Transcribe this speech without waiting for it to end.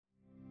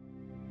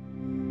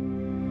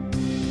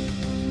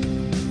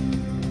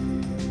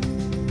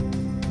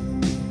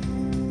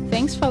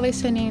Thanks for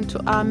listening to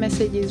our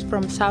messages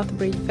from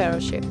Southbridge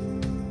Fellowship.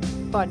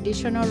 For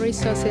additional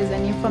resources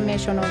and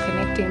information on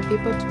connecting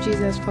people to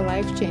Jesus for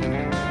life change,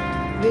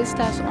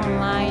 visit us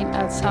online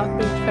at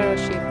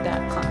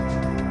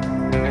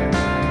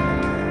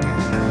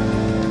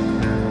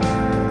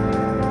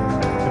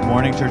southbridgefellowship.com. Good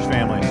morning, church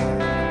family.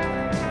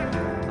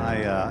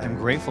 I'm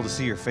grateful to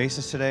see your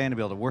faces today and to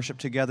be able to worship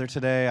together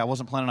today. I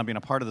wasn't planning on being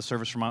a part of the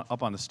service from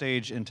up on the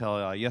stage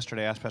until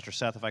yesterday. I asked Pastor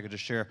Seth if I could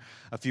just share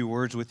a few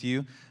words with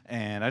you,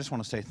 and I just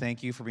want to say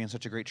thank you for being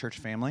such a great church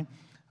family.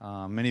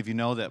 Many of you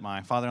know that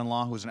my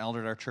father-in-law, who was an elder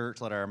at our church,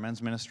 led our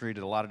men's ministry,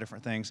 did a lot of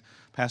different things,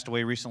 passed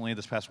away recently.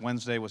 This past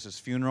Wednesday was his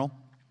funeral.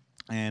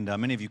 And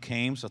many of you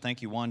came, so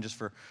thank you, one, just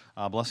for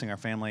blessing our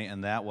family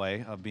in that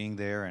way, of being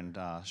there and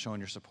showing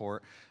your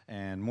support.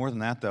 And more than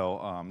that,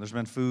 though, there's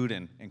been food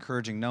and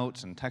encouraging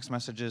notes and text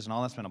messages, and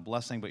all that's been a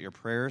blessing, but your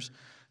prayers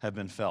have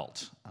been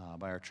felt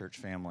by our church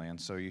family. And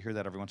so you hear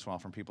that every once in a while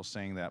from people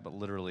saying that, but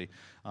literally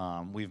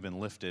we've been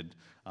lifted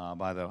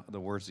by the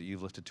words that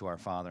you've lifted to our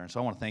Father. And so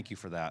I want to thank you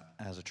for that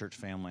as a church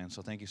family. And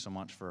so thank you so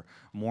much for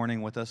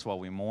mourning with us while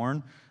we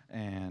mourn.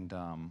 And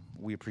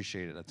we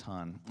appreciate it a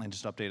ton. And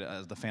just update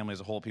as the family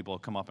as a whole. People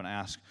come up and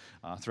ask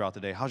throughout the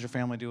day, how's your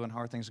family doing? How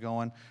are things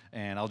going?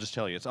 And I'll just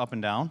tell you, it's up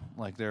and down.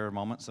 Like, there are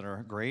moments that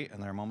are great, and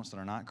there are moments that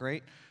are not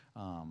great.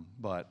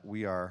 But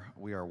we are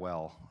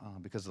well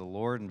because of the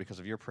Lord and because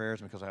of your prayers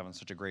and because of having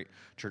such a great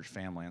church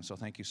family. And so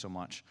thank you so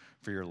much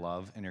for your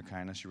love and your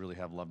kindness. You really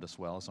have loved us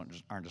well. It's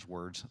aren't just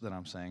words that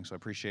I'm saying, so I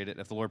appreciate it.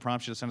 If the Lord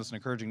prompts you to send us an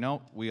encouraging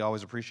note, we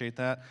always appreciate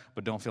that,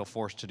 but don't feel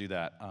forced to do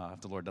that if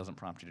the Lord doesn't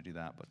prompt you to do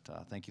that.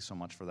 But thank you so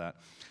much for that.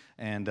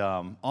 And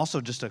also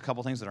just a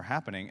couple things that are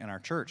happening in our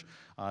church.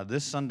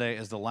 This Sunday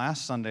is the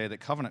last Sunday that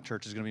Covenant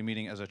Church is going to be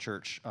meeting as a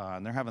church.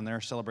 And they're having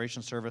their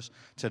celebration service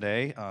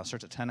today.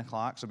 Starts at 10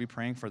 o'clock, so be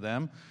praying for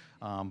them.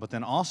 But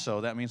then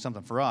also, that means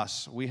something for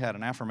us. We had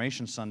an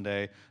affirmation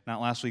Sunday,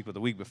 not last week, but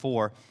the week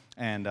before,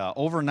 and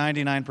over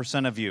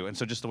 99% of you, and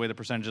so just the way the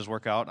percentages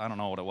work out, I don't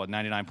know what it was,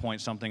 99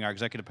 point something. Our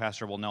executive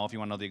pastor will know if you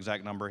want to know the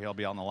exact number. He'll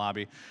be out in the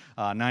lobby.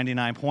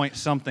 99 point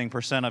something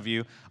percent of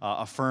you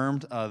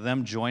affirmed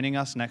them joining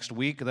us next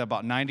week.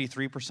 About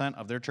 93%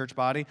 of their church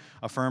body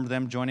affirmed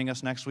them joining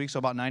us next week, so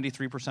about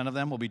 93% of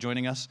them will be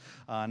joining us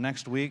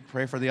next week.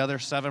 Pray for the other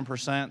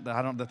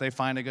 7% that they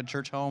find a good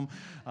church home.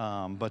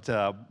 But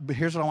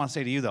here's what I want to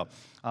say to you, though.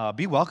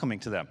 Be welcoming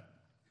to them.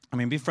 I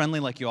mean, be friendly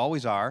like you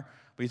always are,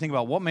 but you think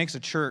about what makes a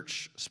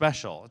church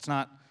special. It's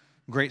not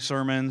great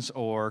sermons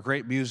or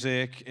great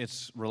music.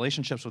 It's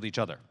relationships with each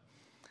other.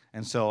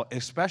 And so,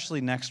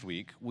 especially next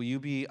week, will you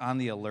be on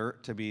the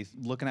alert to be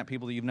looking at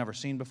people that you've never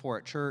seen before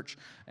at church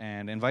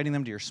and inviting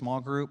them to your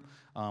small group?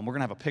 We're going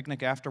to have a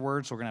picnic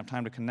afterwards, so we're going to have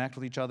time to connect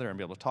with each other and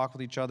be able to talk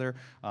with each other.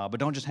 But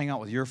don't just hang out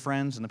with your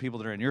friends and the people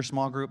that are in your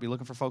small group. Be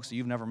looking for folks that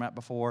you've never met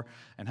before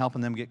and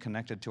helping them get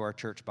connected to our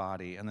church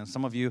body. And then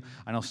some of you,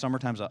 I know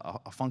summertime's a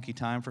funky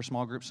time for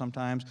small groups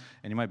sometimes,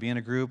 and you might be in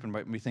a group and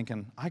might be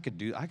thinking, I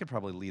could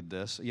probably lead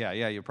this. Yeah,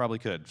 you probably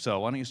could.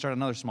 So why don't you start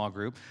another small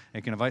group and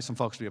you can invite some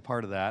folks to be a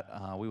part of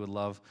that. We would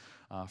love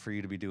for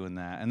you to be doing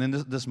that. And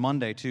then this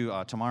Monday, too,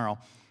 tomorrow,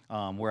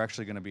 we're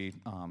actually going to be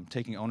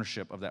taking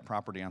ownership of that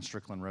property on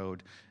Strickland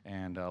Road,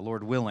 and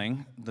Lord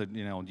willing,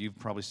 you've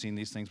probably seen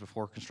these things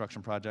before,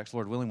 construction projects.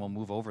 Lord willing, we'll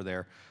move over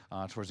there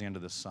towards the end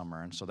of this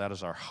summer, and so that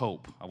is our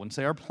hope. I wouldn't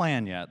say our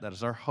plan yet. That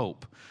is our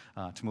hope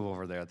to move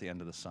over there at the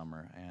end of the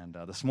summer. And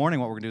this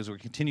morning, what we're going to do is we're going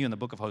to continue in the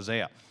book of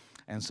Hosea.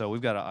 And so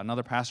we've got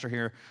another pastor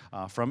here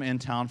from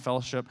In-Town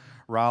Fellowship,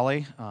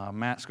 Raleigh.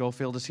 Matt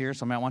Schofield is here.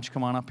 So Matt, why don't you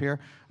come on up here?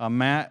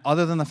 Matt,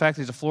 other than the fact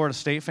that he's a Florida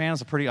State fan,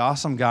 is a pretty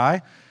awesome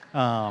guy.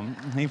 Well,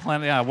 give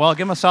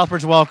him a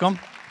Southbridge welcome.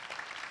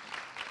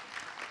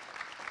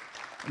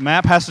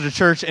 Matt pastored a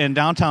church in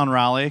downtown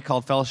Raleigh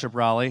called Fellowship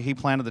Raleigh. He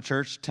planted the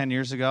church 10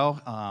 years ago,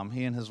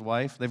 he and his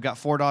wife. They've got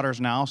 4 daughters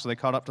now, so they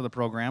caught up to the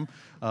program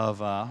of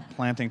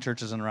planting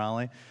churches in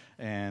Raleigh.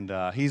 And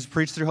he's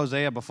preached through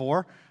Hosea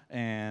before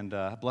and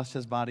blessed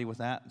his body with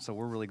that. So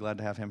we're really glad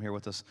to have him here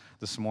with us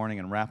this morning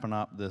and wrapping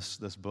up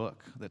this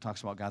book that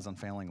talks about God's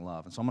unfailing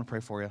love. And so I'm going to pray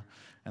for you,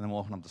 and then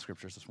we'll open up the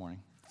scriptures this morning.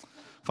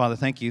 Father,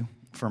 thank you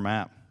for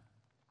Matt,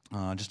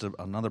 just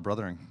another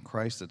brother in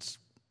Christ that's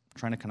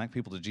trying to connect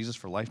people to Jesus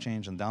for life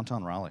change in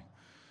downtown Raleigh.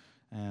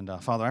 And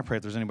Father, I pray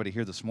if there's anybody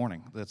here this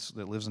morning that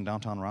lives in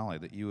downtown Raleigh,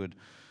 that you would,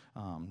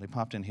 they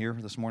popped in here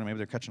this morning, maybe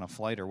they're catching a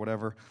flight or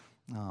whatever,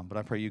 but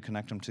I pray you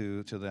connect them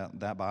to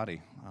that body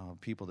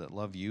of people that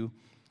love you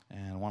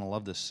and want to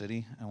love this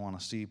city and want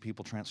to see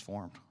people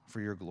transformed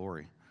for your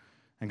glory.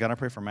 And God, I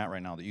pray for Matt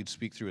right now that you'd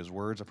speak through his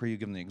words. I pray you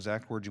give him the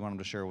exact words you want him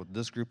to share with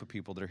this group of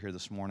people that are here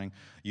this morning.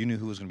 You knew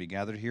who was going to be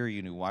gathered here.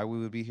 You knew why we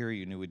would be here.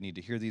 You knew we'd need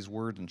to hear these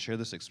words and share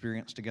this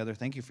experience together.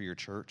 Thank you for your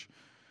church,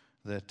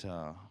 that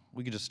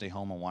we could just stay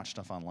home and watch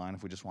stuff online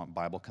if we just want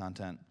Bible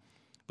content.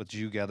 But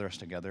you gather us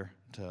together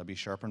to be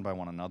sharpened by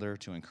one another,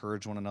 to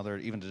encourage one another,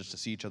 even just to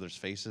see each other's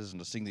faces and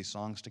to sing these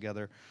songs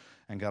together.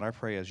 And God, I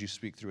pray as you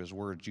speak through his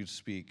words, you'd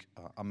speak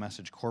a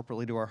message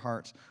corporately to our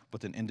hearts, but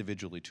then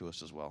individually to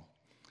us as well.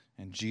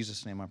 In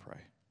Jesus' name I pray.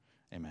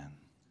 Amen.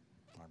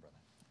 All right, brother.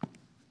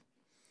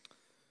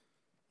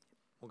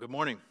 Well, good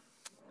morning.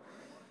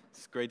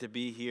 It's great to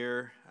be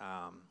here.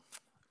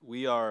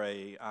 We are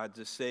I'd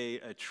just say,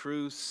 a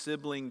true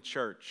sibling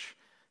church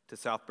to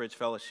Southbridge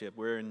Fellowship.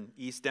 We're in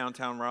East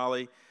Downtown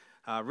Raleigh,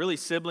 really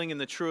sibling in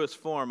the truest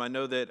form. I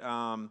know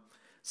that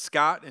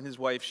Scott and his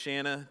wife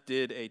Shanna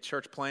did a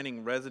church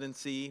planning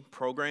residency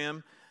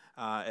program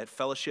at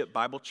Fellowship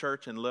Bible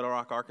Church in Little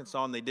Rock,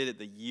 Arkansas, and they did it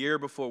the year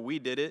before we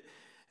did it.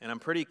 And I'm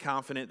pretty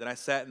confident that I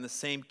sat in the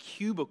same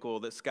cubicle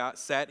that Scott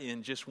sat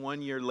in just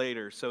 1 year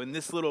later. So in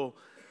this little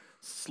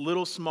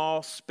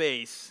small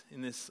space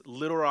in this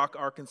Little Rock,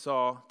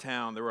 Arkansas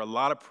town, there were a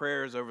lot of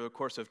prayers over the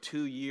course of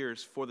 2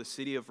 years for the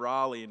city of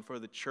Raleigh and for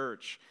the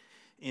church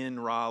in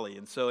Raleigh.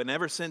 And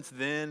ever since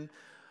then,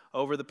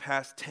 over the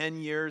past 10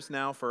 years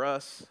now for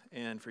us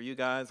and for you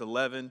guys,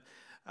 11,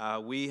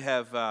 we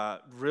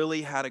have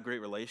really had a great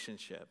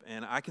relationship.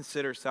 And I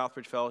consider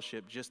Southbridge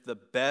Fellowship just the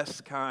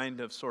best kind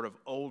of sort of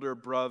older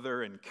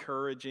brother,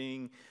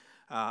 encouraging,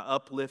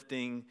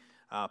 uplifting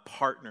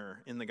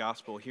partner in the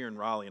gospel here in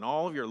Raleigh. And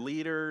all of your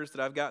leaders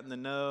that I've gotten to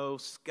know,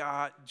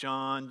 Scott,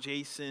 John,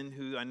 Jason,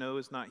 who I know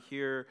is not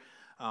here,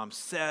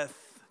 Seth,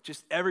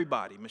 just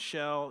everybody,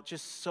 Michelle,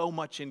 just so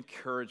much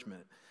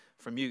encouragement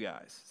from you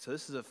guys. So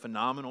this is a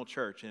phenomenal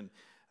church. And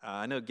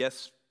I know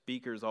guest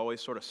speakers always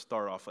sort of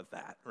start off with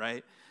that,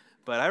 right?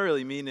 But I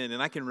really mean it,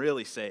 and I can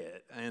really say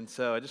it. And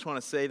so I just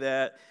want to say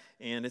that,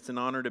 and it's an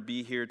honor to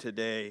be here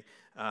today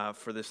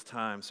for this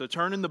time. So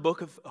turn in the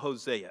book of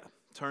Hosea.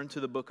 Turn to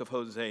the book of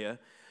Hosea.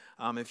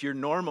 If you're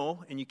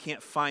normal and you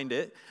can't find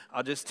it,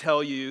 I'll just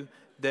tell you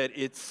that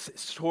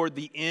it's toward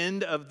the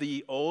end of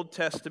the Old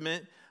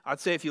Testament. I'd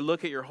say if you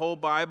look at your whole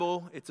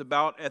Bible, it's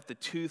about at the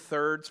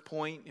 2/3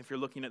 point if you're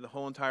looking at the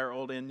whole entire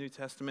Old and New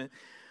Testament.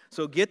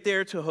 So get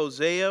there to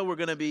Hosea. We're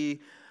going to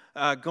be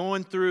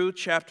going through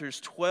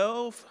chapters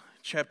 12,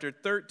 chapter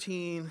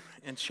 13,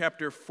 and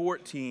chapter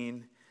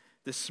 14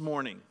 this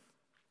morning.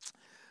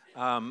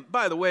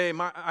 By the way,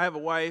 I have a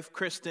wife,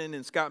 Kristen,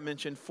 and Scott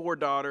mentioned 4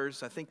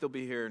 daughters. I think they'll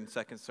be here in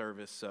second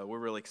service, so we're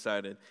really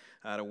excited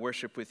to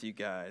worship with you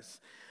guys.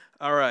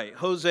 All right,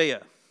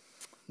 Hosea.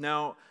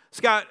 Now,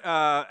 Scott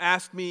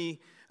asked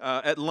me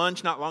at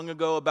lunch not long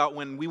ago about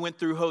when we went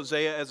through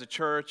Hosea as a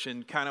church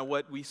and kind of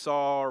what we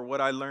saw or what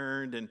I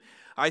learned, and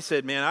I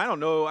said, man, I don't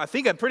know. I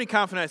think I'm pretty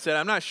confident. I said,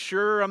 I'm not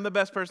sure I'm the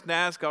best person to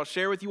ask. I'll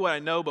share with you what I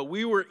know, but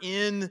we were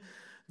in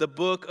the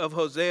book of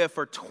Hosea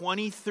for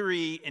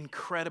 23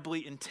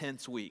 incredibly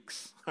intense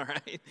weeks, all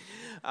right?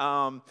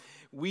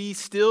 We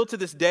still to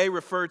this day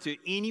refer to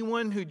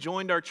anyone who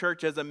joined our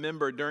church as a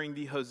member during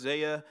the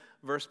Hosea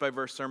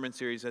verse-by-verse sermon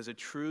series as a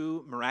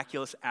true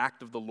miraculous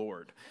act of the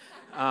Lord.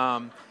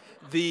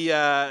 These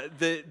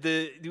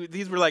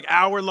were like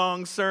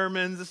hour-long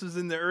sermons. This was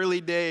in the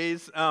early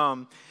days.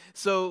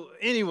 So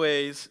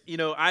anyways, you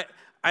know,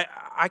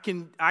 I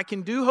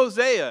can do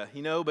Hosea,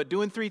 you know, but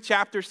doing 3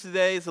 chapters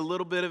today is a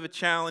little bit of a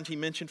challenge. He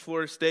mentioned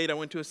Florida State. I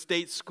went to a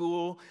state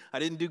school. I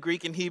didn't do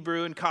Greek and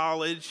Hebrew in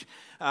college.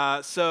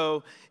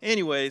 So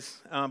anyways,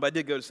 but I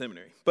did go to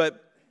seminary.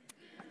 But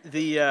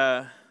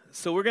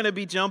so we're going to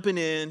be jumping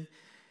in,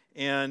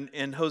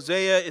 and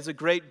Hosea is a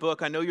great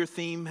book. I know your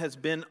theme has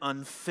been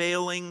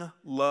unfailing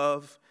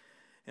love,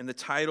 and the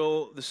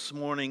title this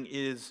morning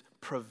is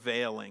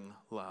Prevailing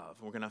Love.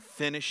 We're going to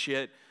finish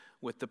it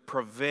with the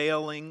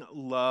prevailing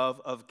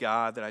love of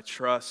God that I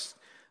trust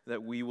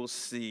that we will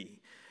see.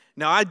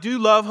 Now, I do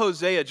love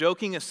Hosea.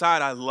 Joking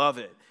aside, I love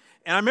it.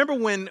 And I remember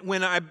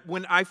when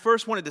I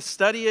first wanted to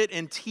study it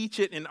and teach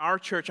it in our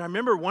church, I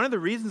remember one of the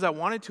reasons I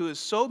wanted to is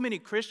so many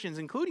Christians,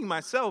 including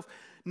myself,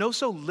 know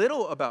so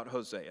little about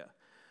Hosea.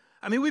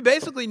 I mean, we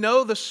basically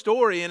know the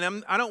story,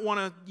 and I don't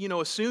want to,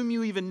 assume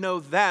you even know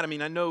that. I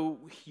mean, I know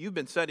you've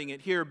been studying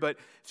it here, but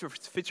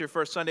if it's your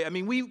first Sunday, I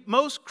mean,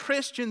 most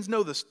Christians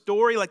know the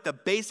story, like the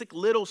basic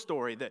little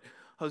story that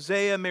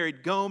Hosea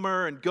married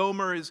Gomer, and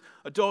Gomer is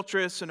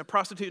adulteress and a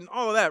prostitute and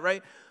all of that,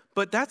 right?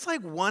 But that's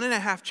like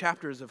 1.5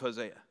 chapters of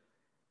Hosea.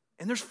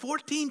 And there's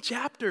 14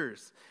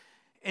 chapters.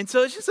 And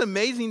so it's just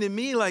amazing to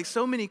me, like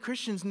so many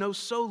Christians know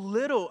so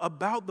little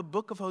about the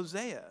book of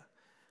Hosea.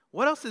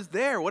 What else is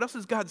there? What else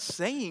is God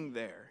saying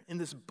there in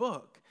this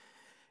book?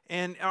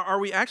 And are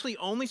we actually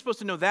only supposed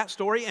to know that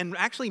story and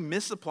actually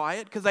misapply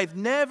it? Because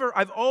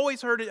I've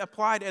always heard it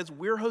applied as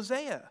we're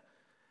Hosea.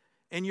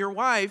 And your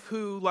wife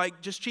who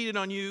just cheated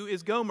on you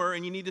is Gomer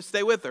and you need to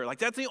stay with her. Like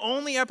that's the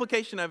only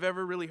application I've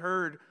ever really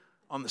heard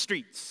on the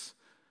streets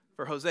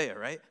for Hosea,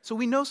 right? So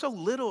we know so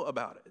little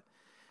about it.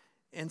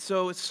 And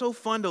so it's so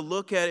fun to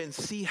look at it and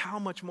see how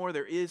much more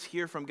there is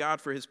here from God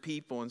for his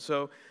people. And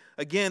so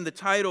again, the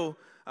title,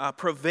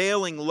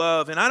 Prevailing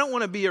Love. And I don't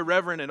want to be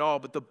irreverent at all,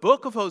 but the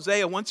book of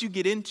Hosea, once you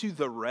get into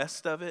the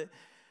rest of it,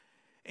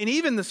 and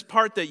even this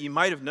part that you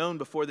might have known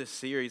before this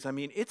series, I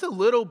mean, it's a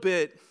little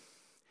bit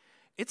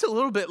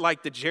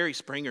like the Jerry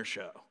Springer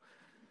show.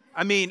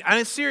 I mean,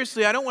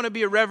 seriously, I don't want to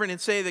be irreverent and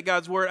say that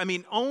God's word,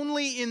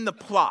 only in the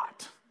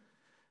plot,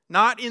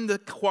 not in the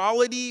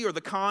quality or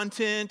the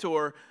content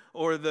or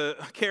or the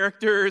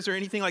characters or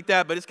anything like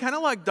that, but it's kind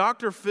of like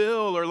Dr.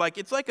 Phil, or like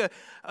it's like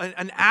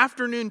an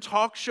afternoon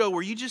talk show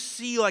where you just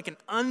see like an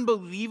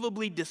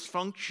unbelievably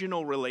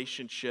dysfunctional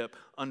relationship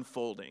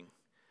unfolding.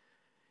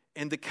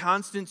 And the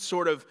constant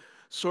sort of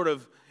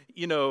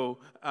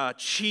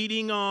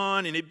cheating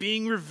on, and it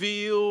being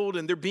revealed,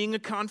 and there being a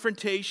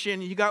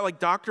confrontation. You got like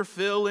Dr.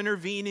 Phil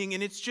intervening,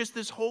 and it's just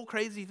this whole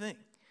crazy thing.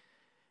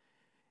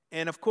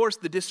 And of course,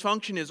 the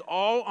dysfunction is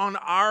all on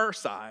our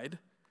side,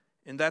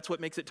 and that's what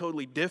makes it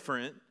totally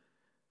different,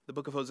 the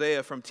book of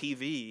Hosea, from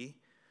TV.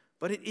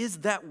 But it is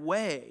that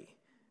way.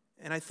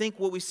 And I think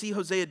what we see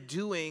Hosea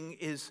doing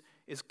is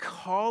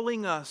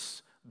calling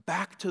us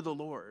back to the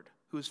Lord,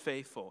 who is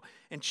faithful,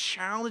 and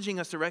challenging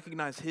us to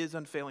recognize his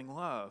unfailing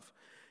love.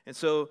 And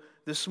so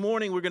this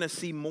morning we're going to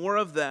see more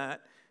of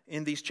that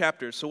in these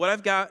chapters. So what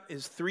I've got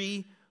is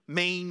 3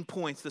 main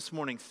points this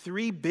morning,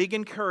 3 big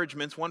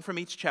encouragements, one from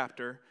each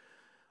chapter,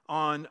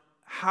 on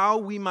how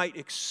we might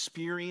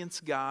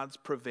experience God's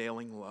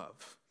prevailing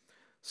love.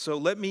 So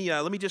let me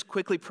just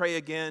quickly pray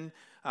again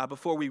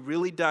before we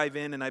really dive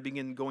in and I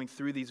begin going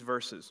through these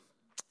verses.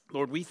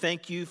 Lord, we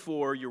thank you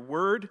for your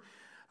word.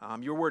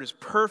 Your word is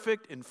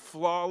perfect and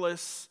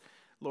flawless.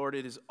 Lord,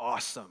 it is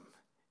awesome,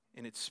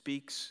 and it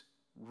speaks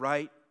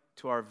right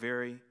to our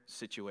very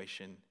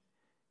situation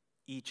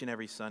each and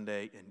every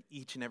Sunday and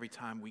each and every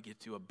time we get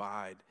to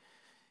abide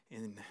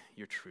in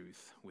your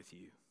truth with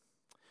you.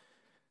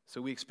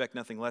 So we expect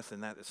nothing less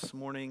than that this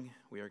morning.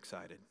 We are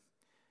excited.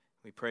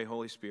 We pray,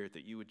 Holy Spirit,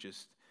 that you would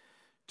just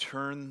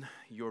turn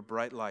your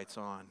bright lights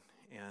on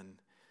and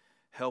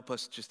help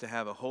us just to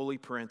have a holy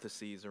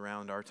parenthesis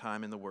around our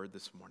time in the word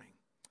this morning.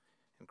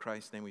 In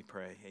Christ's name we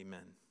pray,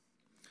 amen.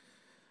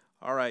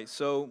 All right,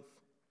 so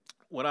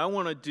what I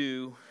want to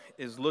do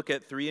is look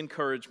at 3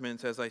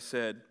 encouragements, as I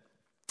said,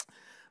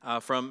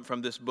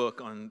 from this book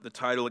on the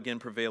title again,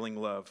 Prevailing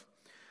Love.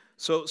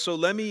 So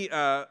let me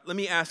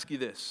ask you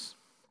this.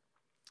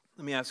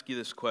 Let me ask you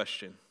this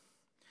question.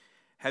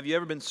 Have you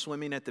ever been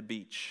swimming at the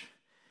beach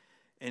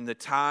and the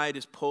tide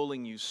is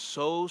pulling you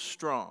so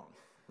strong,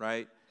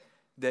 right,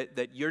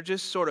 that you're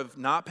just sort of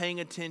not paying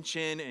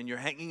attention and you're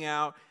hanging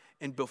out,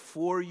 and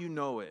before you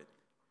know it,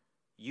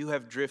 you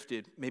have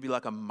drifted maybe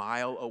like a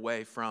mile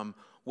away from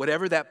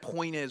whatever that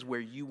point is where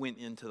you went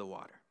into the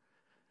water,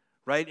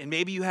 right? And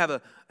maybe you have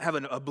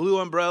a blue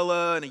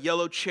umbrella and a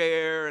yellow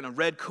chair and a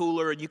red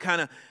cooler, and you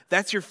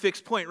that's your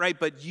fixed point, right?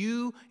 But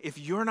if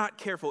you're not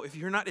careful, if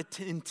you're not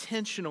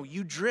intentional,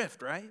 you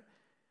drift, right?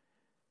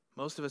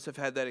 Most of us have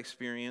had that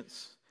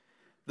experience.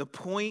 The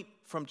point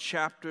from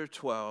chapter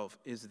 12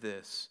 is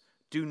this: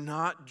 do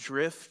not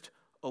drift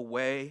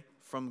away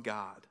from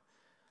God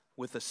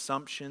with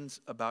assumptions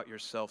about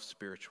yourself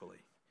spiritually.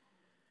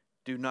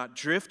 Do not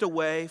drift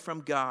away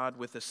from God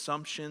with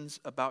assumptions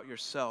about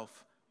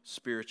yourself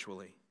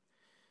spiritually.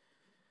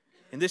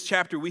 In this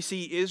chapter, we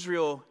see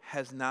Israel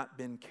has not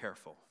been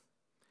careful.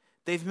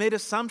 They've made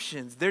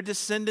assumptions. They're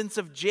descendants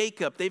of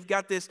Jacob. They've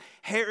got this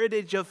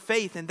heritage of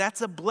faith, and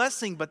that's a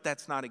blessing, but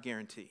that's not a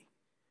guarantee.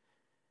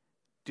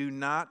 Do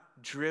not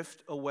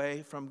drift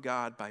away from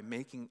God by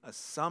making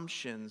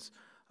assumptions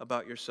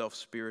about yourself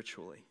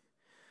spiritually.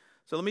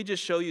 So let me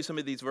just show you some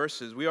of these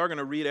verses. We are going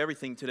to read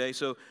everything today.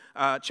 So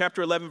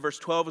chapter 11, verse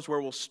 12 is where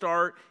we'll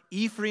start.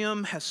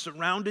 Ephraim has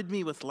surrounded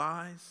me with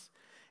lies,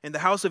 and the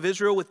house of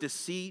Israel with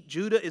deceit.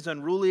 Judah is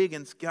unruly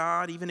against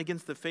God, even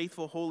against the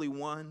faithful Holy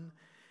One.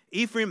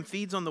 Ephraim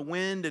feeds on the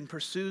wind and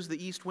pursues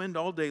the east wind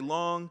all day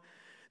long.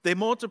 They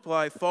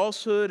multiply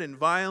falsehood and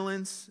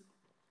violence.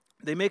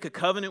 They make a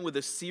covenant with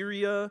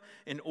Assyria,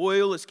 and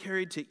oil is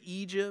carried to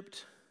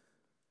Egypt.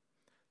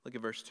 Look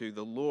at verse 2.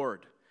 The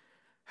Lord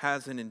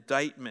has an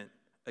indictment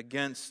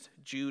against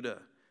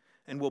Judah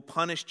and will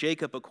punish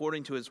Jacob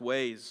according to his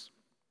ways.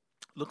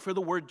 Look for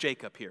the word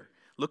Jacob here.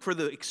 Look for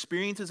the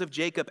experiences of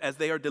Jacob as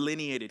they are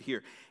delineated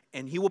here.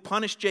 And he will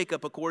punish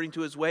Jacob according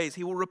to his ways.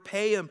 He will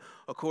repay him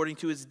according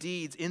to his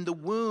deeds. In the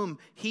womb,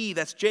 he,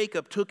 that's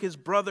Jacob, took his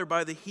brother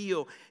by the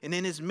heel. And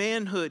in his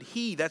manhood,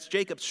 he, that's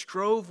Jacob,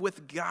 strove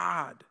with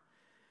God.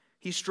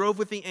 He strove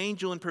with the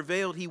angel and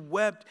prevailed. He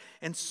wept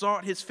and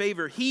sought his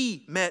favor.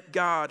 He met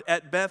God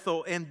at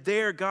Bethel, and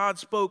there God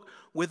spoke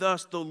with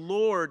us. The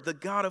Lord, the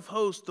God of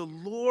hosts, the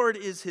Lord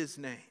is his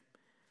name.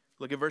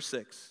 Look at verse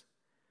 6.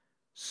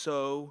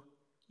 So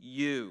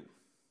you,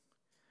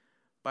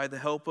 by the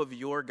help of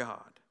your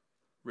God,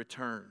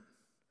 return.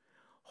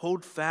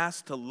 Hold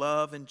fast to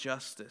love and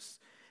justice,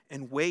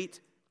 and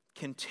wait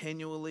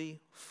continually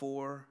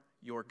for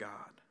your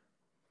God.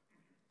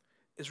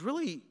 It's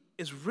really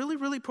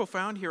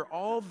profound here,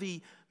 all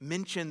the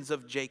mentions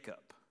of Jacob.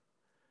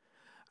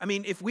 I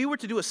mean, if we were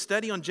to do a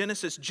study on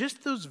Genesis,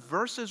 just those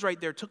verses right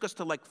there took us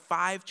to like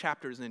 5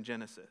 chapters in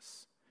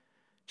Genesis.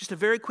 Just a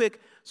very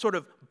quick sort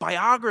of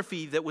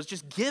biography that was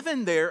just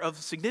given there of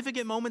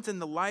significant moments in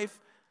the life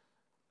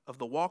of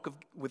the walk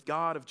with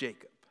God of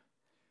Jacob.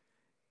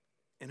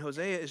 And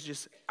Hosea is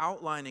just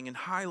outlining and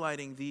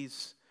highlighting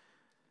these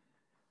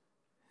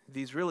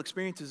real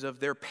experiences of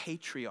their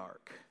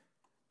patriarch.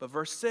 But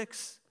verse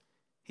 6,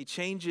 he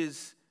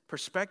changes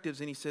perspectives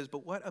and he says,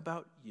 but what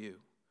about you?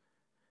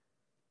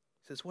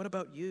 says, what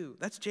about you?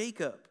 That's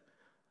Jacob.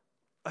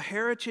 A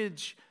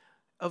heritage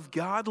of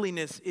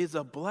godliness is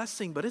a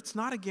blessing, but it's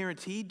not a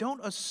guarantee. Don't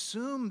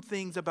assume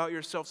things about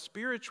yourself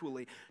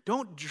spiritually.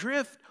 Don't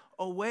drift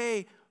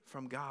away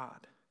from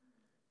God.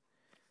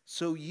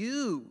 So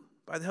you,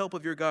 by the help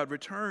of your God,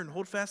 return,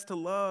 hold fast to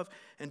love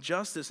and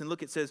justice. And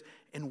look, it says,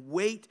 and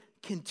wait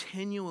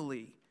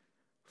continually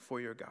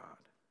for your God.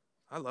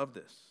 I love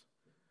this.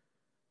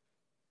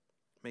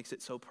 Makes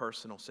it so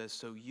personal. Says,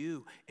 so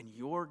you and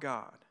your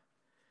God.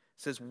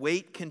 Says,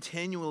 wait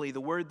continually.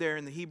 The word there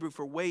in the Hebrew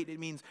for wait, it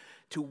means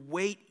to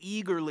wait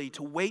eagerly,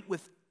 to wait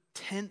with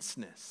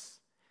tenseness.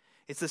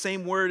 It's the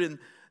same word in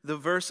the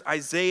verse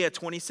Isaiah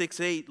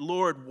 26:8.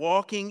 Lord,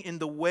 walking in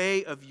the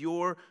way of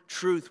your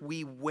truth,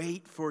 we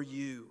wait for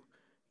you.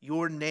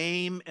 Your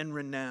name and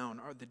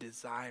renown are the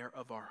desire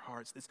of our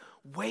hearts. This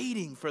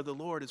waiting for the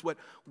Lord is what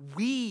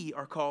we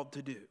are called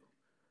to do.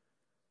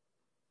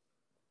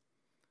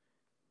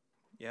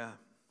 Yeah.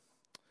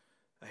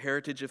 A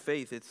heritage of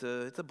faith, it's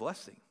a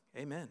blessing.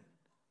 Amen.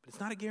 But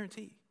it's not a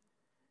guarantee.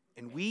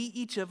 And we,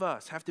 each of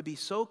us, have to be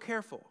so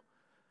careful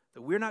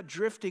that we're not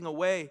drifting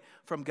away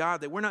from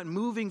God, that we're not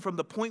moving from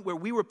the point where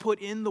we were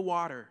put in the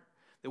water,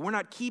 that we're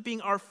not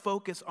keeping our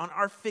focus on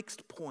our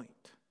fixed point.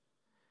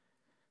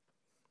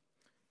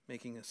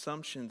 Making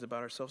assumptions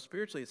about ourselves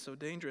spiritually is so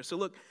dangerous. So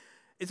look,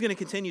 it's going to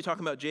continue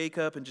talking about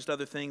Jacob and just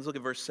other things. Look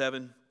at verse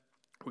 7.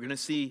 We're going to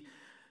see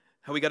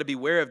how we got to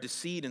beware of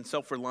deceit and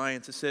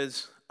self-reliance. It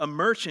says, a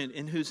merchant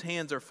in whose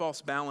hands are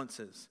false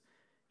balances,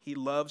 he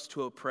loves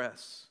to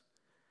oppress.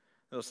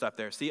 We'll stop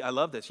there. See, I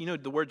love this. You know,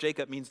 the word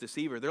Jacob means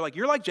deceiver. They're like,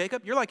 you're like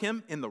Jacob, you're like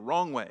him in the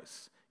wrong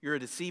ways. You're a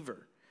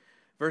deceiver.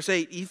 Verse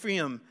 8,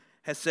 Ephraim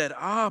has said,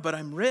 but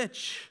I'm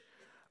rich.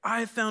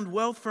 I have found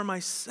wealth for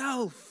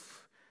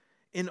myself.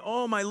 In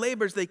all my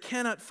labors, they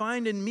cannot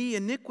find in me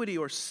iniquity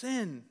or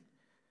sin.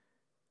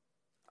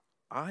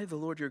 I, the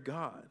Lord your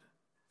God,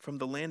 from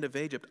the land of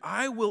Egypt,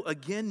 I will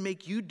again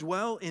make you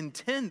dwell in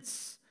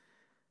tents,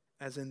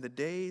 as in the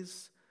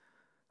days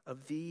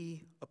of the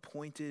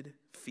appointed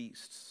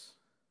feasts.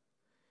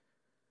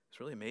 It's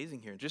really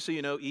amazing here. Just so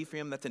you know,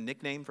 Ephraim, that's a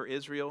nickname for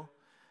Israel.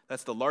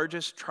 That's the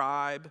largest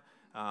tribe.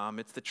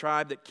 It's the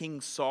tribe that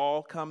King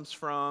Saul comes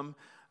from.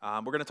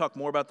 We're going to talk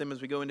more about them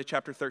as we go into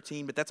chapter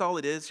 13, but that's all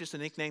it is, just a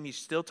nickname. He's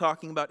still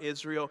talking about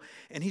Israel,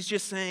 and he's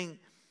just saying,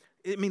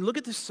 I mean, look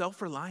at this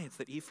self-reliance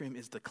that Ephraim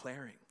is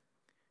declaring.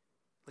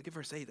 Look at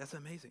verse 8. That's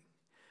amazing.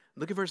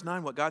 Look at verse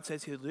 9, what God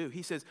says he'll do.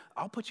 He says,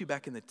 I'll put you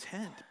back in the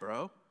tent,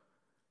 bro.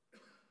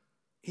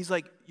 He's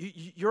like,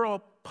 you're all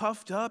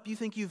puffed up. You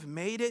think you've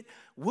made it?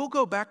 We'll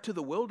go back to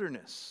the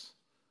wilderness.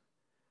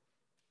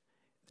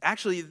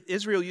 Actually,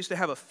 Israel used to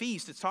have a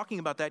feast. It's talking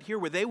about that here,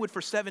 where they would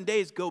for 7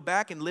 days go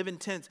back and live in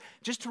tents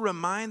just to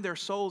remind their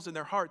souls and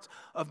their hearts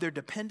of their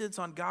dependence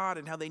on God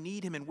and how they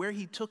need him and where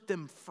he took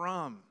them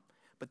from.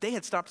 But they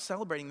had stopped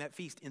celebrating that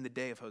feast in the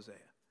day of Hosea.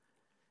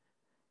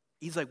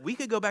 He's like, we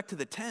could go back to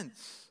the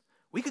tents.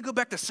 We could go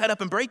back to set up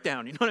and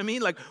breakdown. You know what I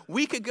mean? Like,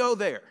 we could go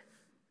there.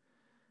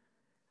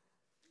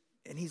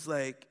 And he's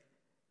like,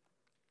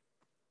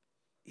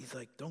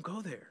 don't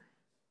go there.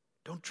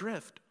 Don't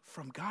drift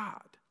from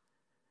God.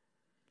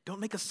 Don't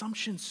make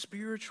assumptions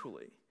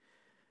spiritually.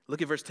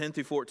 Look at verse 10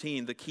 through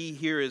 14. The key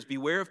here is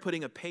beware of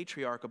putting a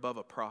patriarch above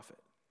a prophet.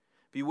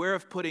 Beware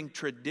of putting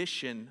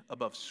tradition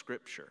above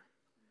Scripture.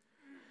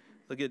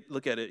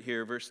 Look at it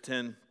here, verse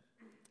 10.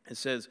 It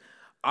says,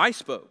 I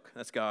spoke,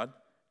 that's God,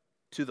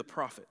 to the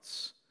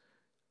prophets.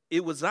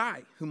 It was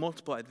I who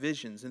multiplied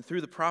visions, and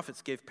through the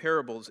prophets gave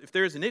parables. If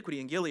there is iniquity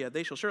in Gilead,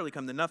 they shall surely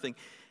come to nothing.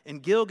 In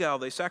Gilgal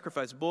they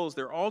sacrifice bulls.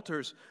 Their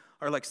altars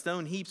are like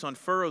stone heaps on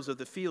furrows of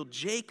the field.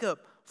 Jacob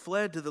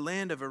fled to the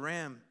land of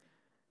Aram.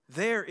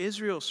 There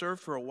Israel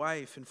served for a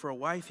wife, and for a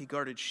wife he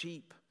guarded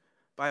sheep.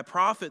 By a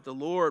prophet the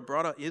Lord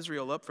brought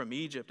Israel up from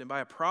Egypt, and by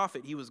a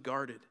prophet he was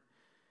guarded.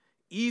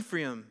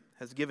 Ephraim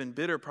has given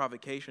bitter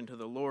provocation to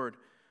the Lord,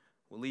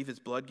 will leave his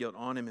blood guilt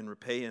on him and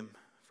repay him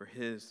for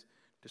his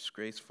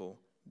disgraceful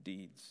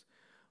deeds.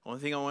 Only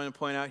thing I want to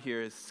point out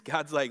here is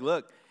God's like,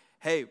 look,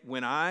 hey,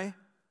 when I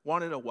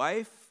wanted a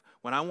wife,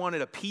 when I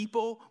wanted a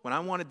people, when I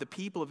wanted the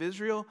people of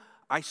Israel,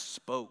 I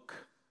spoke.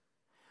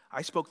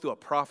 I spoke through a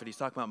prophet. He's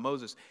talking about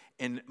Moses.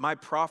 And my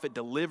prophet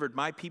delivered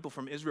my people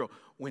from Israel.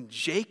 When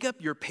Jacob,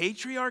 your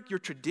patriarch, your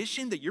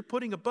tradition that you're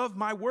putting above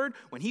my word,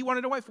 when he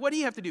wanted a wife, what did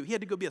he have to do? He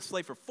had to go be a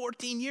slave for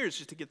 14 years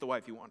just to get the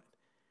wife he wanted.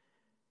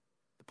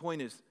 The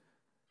point is,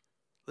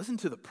 listen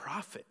to the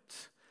prophet.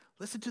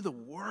 Listen to the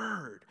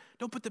word.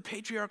 Don't put the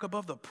patriarch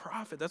above the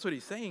prophet. That's what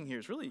he's saying here.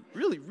 It's really,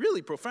 really,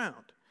 really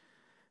profound.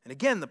 And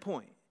again, the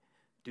point,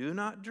 do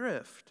not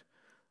drift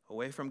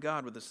away from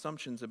God with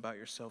assumptions about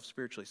yourself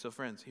spiritually. So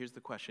friends, here's the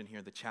question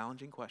here, the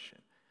challenging question.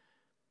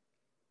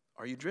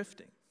 Are you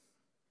drifting?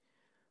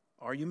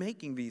 Are you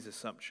making these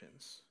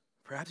assumptions?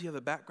 Perhaps you have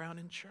a background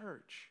in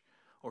church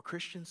or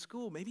Christian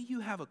school. Maybe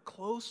you have a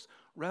close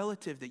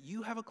relative that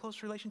you have a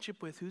close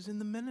relationship with who's in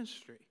the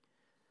ministry.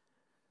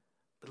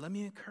 But let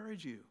me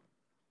encourage you.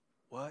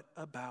 What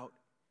about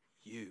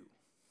you?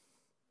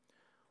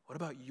 What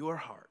about your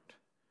heart?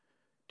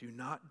 Do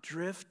not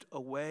drift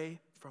away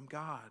from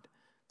God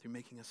through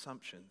making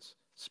assumptions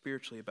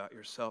spiritually about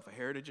yourself. A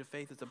heritage of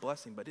faith is a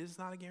blessing, but it is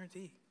not a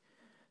guarantee.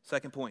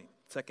 Second point,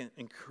 second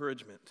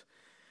encouragement.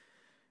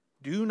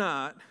 Do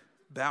not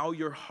bow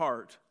your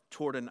heart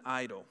toward an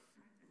idol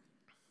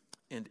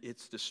and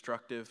its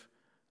destructive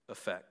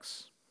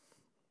effects.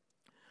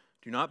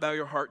 Do not bow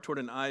your heart toward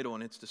an idol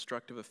and its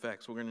destructive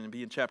effects. We're going to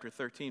be in chapter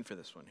 13 for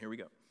this one. Here we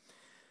go.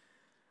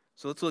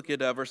 So let's look at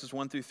verses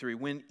 1 through 3.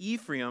 When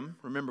Ephraim,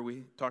 remember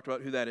we talked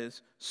about who that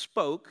is,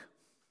 spoke,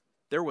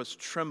 there was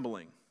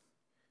trembling.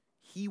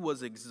 He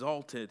was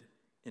exalted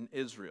in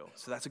Israel.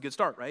 So that's a good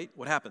start, right?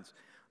 What happens?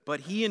 But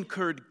he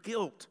incurred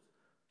guilt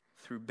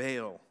through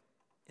Baal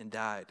and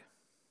died.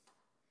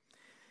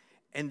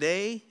 And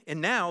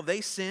now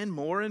they sin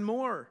more and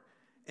more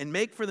and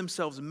make for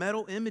themselves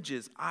metal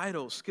images,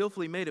 idols,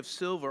 skillfully made of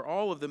silver,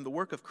 all of them the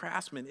work of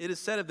craftsmen. It is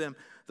said of them,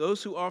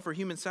 those who offer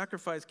human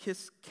sacrifice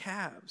kiss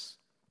calves.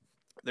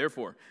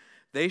 Therefore,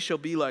 they shall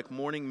be like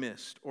morning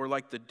mist, or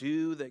like the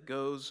dew that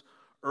goes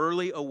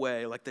early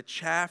away, like the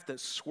chaff that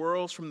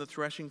swirls from the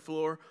threshing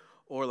floor,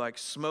 or like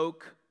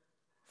smoke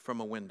from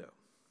a window.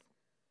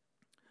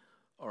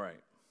 All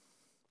right.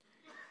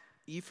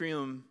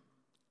 Ephraim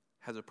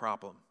has a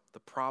problem. The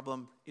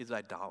problem is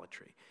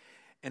idolatry.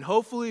 And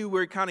hopefully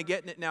we're kind of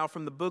getting it now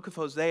from the book of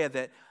Hosea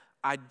that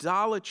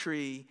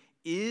idolatry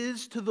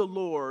is to the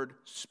Lord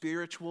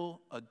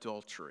spiritual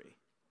adultery.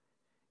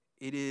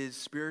 It is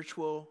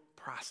spiritual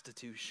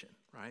prostitution,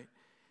 right?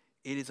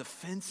 It is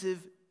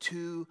offensive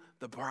to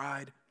the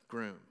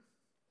bridegroom.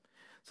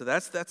 So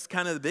that's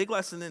kind of the big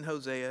lesson in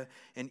Hosea.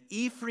 And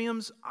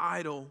Ephraim's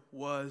idol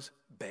was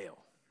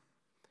Baal.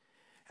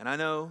 And I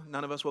know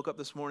none of us woke up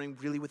this morning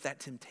really with that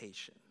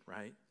temptation,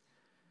 right?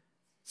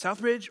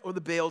 Southbridge or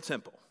the Baal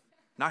temple?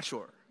 Not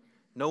sure.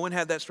 No one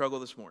had that struggle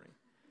this morning.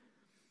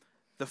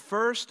 The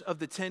first of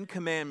the 10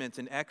 commandments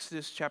in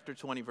Exodus chapter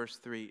 20, verse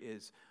 3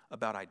 is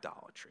about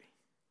idolatry.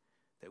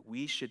 That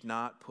we should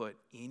not put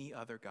any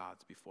other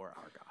gods before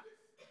our God.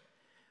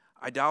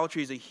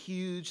 Idolatry is a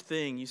huge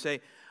thing. You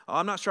say, oh,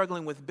 I'm not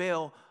struggling with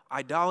Baal,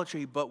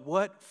 idolatry, but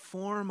what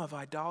form of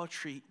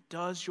idolatry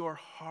does your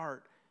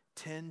heart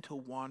tend to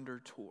wander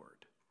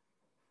toward?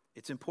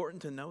 It's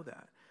important to know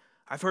that.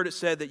 I've heard it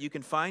said that you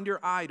can find your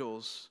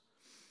idols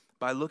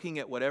by looking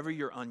at whatever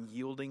your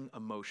unyielding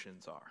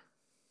emotions are.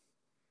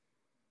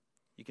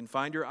 You can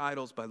find your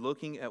idols by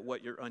looking at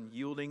what your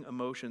unyielding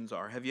emotions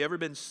are. Have you ever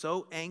been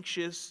so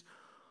anxious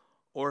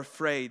or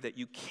afraid that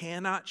you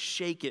cannot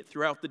shake it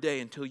throughout the day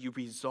until you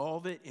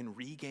resolve it and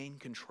regain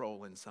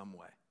control in some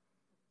way?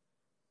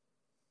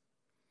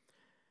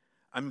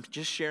 I'm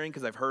just sharing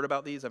because I've heard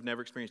about these. I've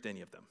never experienced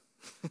any of them.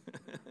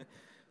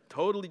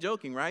 Totally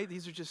joking, right?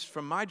 These are just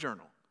from my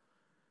journal.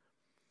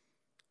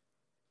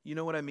 You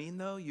know what I mean,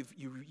 though? You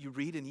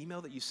read an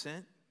email that you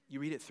sent. You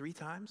read it 3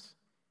 times.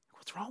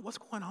 What's wrong? What's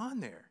going on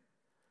there?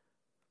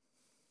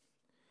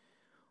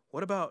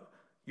 What about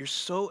you're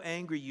so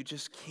angry you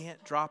just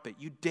can't drop it?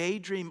 You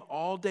daydream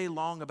all day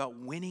long about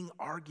winning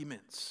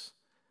arguments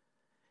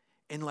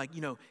and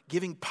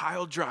giving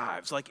pile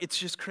drives. It's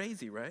just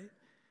crazy, right?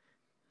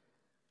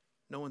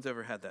 No one's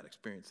ever had that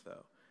experience,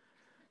 though.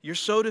 You're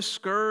so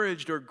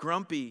discouraged or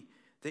grumpy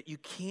that you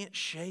can't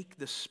shake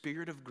the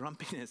spirit of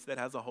grumpiness that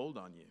has a hold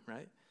on you,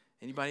 right?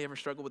 Anybody ever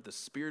struggle with the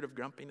spirit of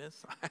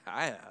grumpiness?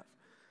 I have.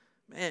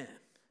 Man.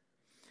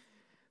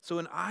 So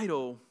an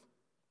idol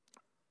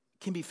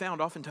can be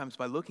found oftentimes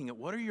by looking at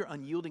what are your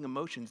unyielding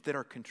emotions that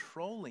are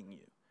controlling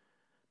you,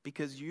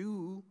 because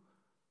you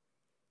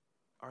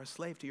are a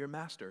slave to your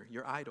master,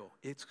 your idol.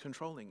 It's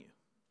controlling you.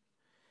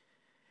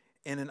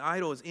 And an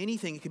idol is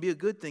anything, it can be a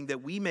good thing,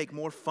 that we make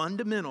more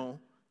fundamental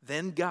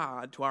than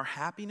God to our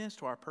happiness,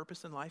 to our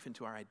purpose in life, and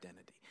to our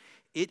identity.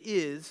 It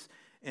is,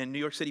 and New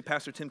York City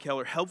pastor Tim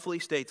Keller helpfully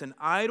states, an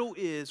idol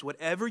is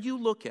whatever you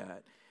look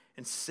at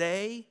and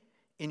say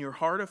in your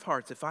heart of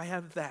hearts, if I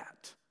have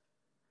that,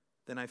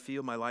 then I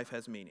feel my life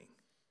has meaning.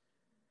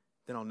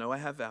 Then I'll know I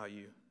have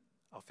value.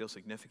 I'll feel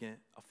significant.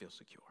 I'll feel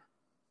secure.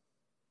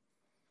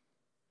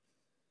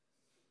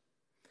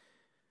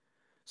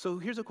 So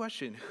here's a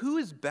question. Who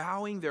is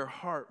bowing their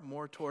heart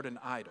more toward an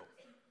idol?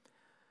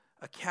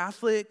 A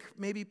Catholic,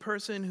 maybe,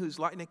 person who's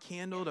lighting a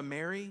candle to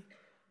Mary?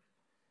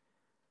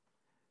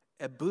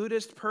 A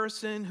Buddhist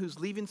person who's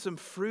leaving some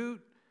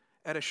fruit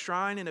at a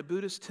shrine in a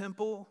Buddhist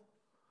temple?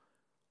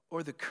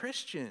 Or the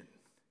Christian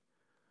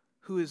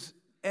who is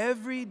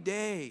every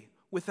day,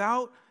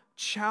 without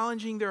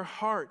challenging their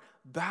heart,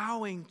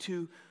 bowing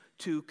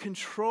to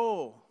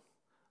control,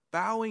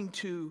 bowing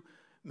to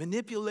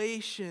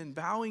manipulation,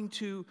 bowing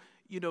to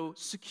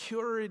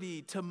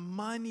security, to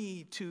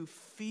money, to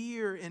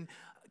fear, and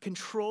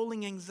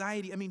controlling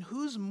anxiety? I mean,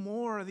 who's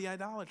more the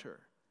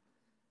idolater?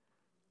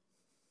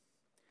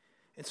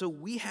 And so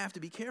we have to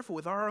be careful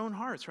with our own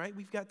hearts, right?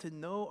 We've got to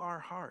know our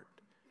heart.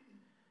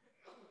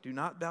 Do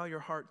not bow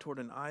your heart toward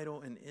an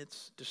idol and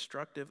its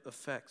destructive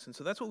effects. And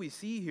so that's what we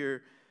see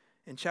here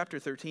in chapter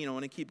 13. I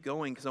want to keep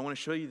going because I want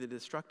to show you the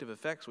destructive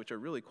effects, which are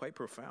really quite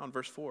profound.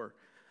 Verse 4,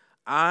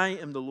 I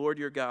am the Lord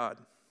your God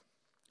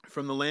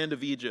from the land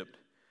of Egypt.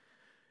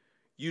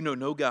 You know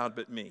no God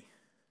but me.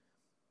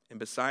 and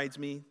besides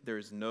me there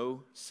is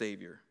no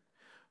Savior.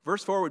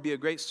 Verse 4 would be a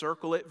great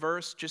circle it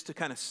verse just to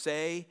kind of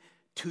say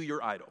to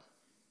your idol.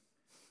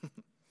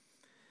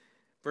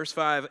 Verse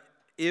 5,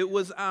 it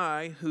was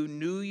I who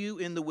knew you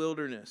in the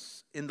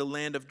wilderness, in the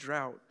land of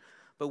drought.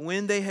 But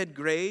when they had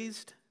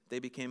grazed, they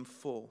became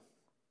full.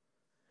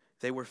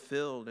 They were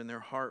filled, and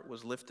their heart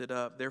was lifted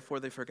up. Therefore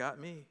they forgot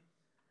me.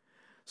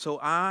 So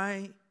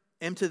I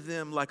am to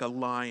them like a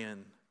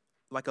lion.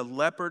 Like a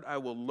leopard, I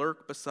will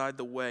lurk beside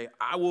the way.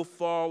 I will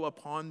fall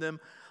upon them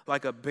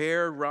like a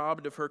bear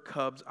robbed of her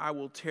cubs. I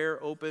will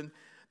tear open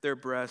their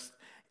breasts,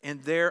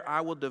 and there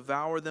I will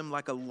devour them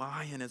like a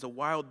lion, as a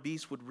wild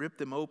beast would rip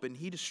them open.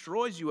 He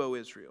destroys you, O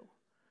Israel,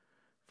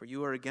 for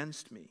you are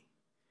against me,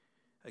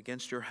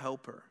 against your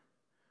helper.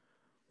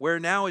 Where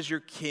now is your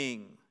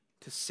king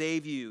to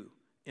save you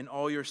in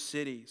all your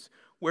cities?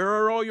 Where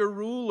are all your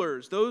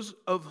rulers, those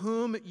of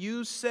whom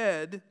you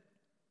said,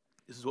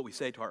 this is what we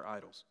say to our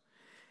idols,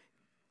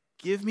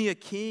 give me a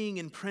king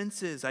and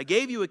princes. I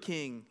gave you a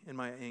king in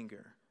my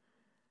anger,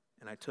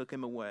 and I took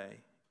him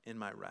away in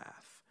my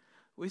wrath.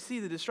 We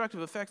see the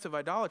destructive effects of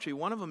idolatry.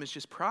 One of them is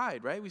just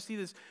pride, right? We see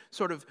this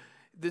sort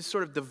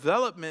of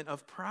development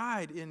of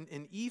pride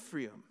in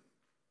Ephraim.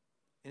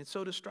 And it's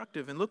so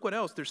destructive. And look what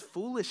else. There's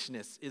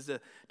foolishness is a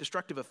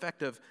destructive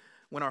effect of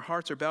when our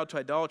hearts are bowed to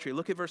idolatry.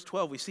 Look at verse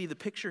 12. We see the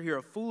picture here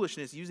of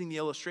foolishness using the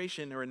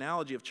illustration or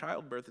analogy of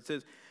childbirth. It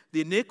says,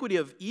 the iniquity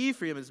of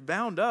Ephraim is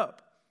bound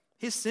up.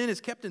 His sin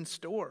is kept in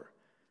store.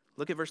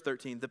 Look at verse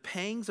 13. The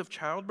pangs of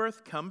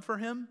childbirth come for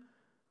him,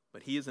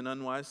 but he is an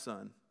unwise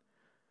son.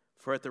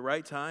 For at the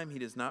right time he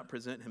does not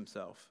present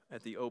himself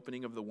at the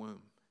opening of the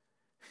womb.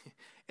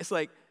 It's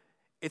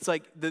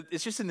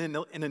just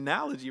an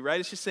analogy, right?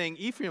 It's just saying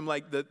Ephraim,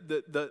 like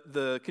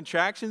the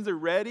contractions are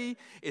ready.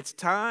 It's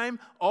time.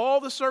 All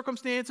the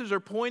circumstances are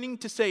pointing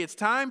to say it's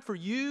time for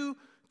you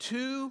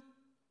to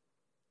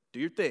do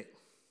your thing.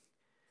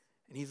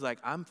 And he's like,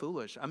 I'm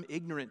foolish. I'm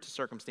ignorant to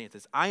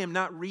circumstances. I am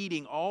not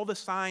reading all the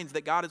signs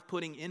that God is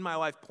putting in my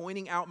life,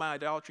 pointing out my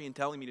idolatry and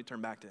telling me to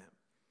turn back to him.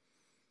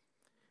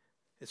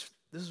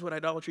 This is what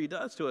idolatry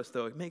does to us,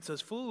 though. It makes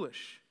us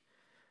foolish.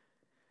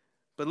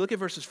 But look at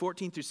verses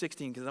 14 through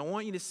 16, because I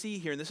want you to see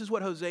here, and this is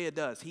what Hosea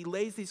does. He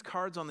lays these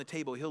cards on the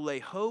table. He'll lay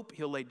hope,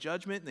 he'll lay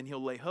judgment, and then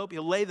he'll lay hope.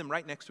 He'll lay them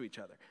right next to each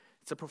other.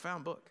 It's a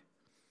profound book.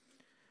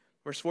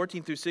 Verse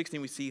 14 through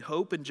 16, we see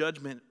hope and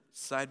judgment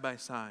side by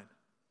side.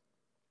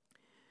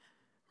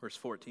 Verse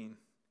 14,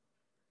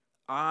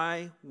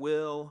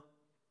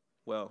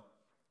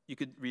 you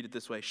could read it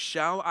this way.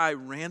 Shall I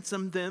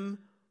ransom them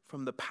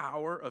from the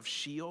power of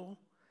Sheol?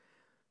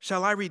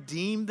 Shall I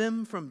redeem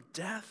them from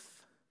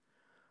death?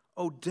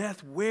 O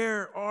death,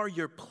 where are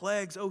your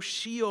plagues? O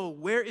Sheol,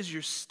 where is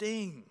your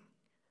sting?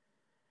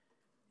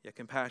 Yet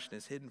compassion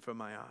is hidden from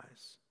my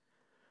eyes.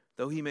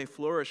 Though he may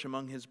flourish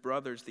among his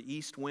brothers, the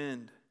east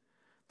wind,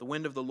 the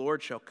wind of the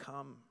Lord shall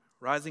come,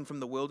 rising from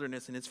the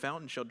wilderness, and its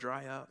fountain shall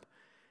dry up.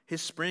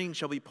 His spring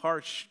shall be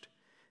parched.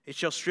 It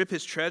shall strip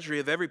his treasury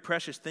of every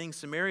precious thing.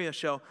 Samaria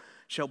shall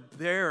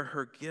bear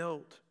her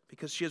guilt,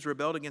 because she has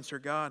rebelled against her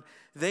God.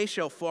 They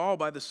shall fall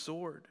by the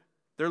sword.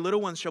 Their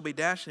little ones shall be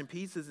dashed in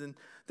pieces, and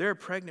their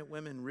pregnant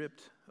women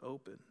ripped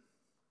open.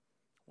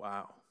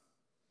 Wow.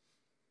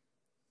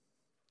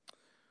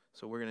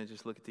 So we're going to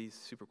just look at these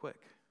super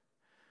quick.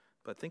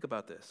 But think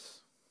about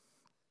this.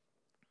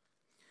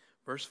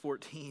 Verse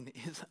 14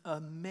 is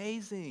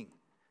amazing.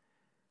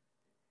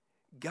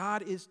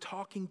 God is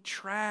talking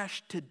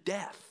trash to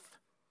death.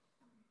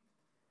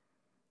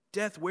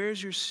 Death,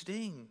 where's your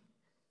sting?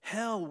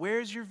 Hell,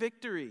 where's your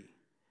victory?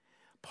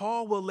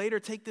 Paul will later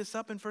take this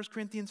up in 1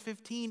 Corinthians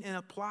 15 and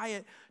apply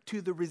it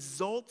to the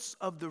results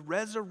of the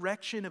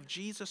resurrection of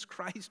Jesus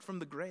Christ from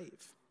the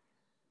grave.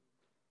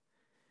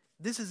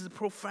 This is a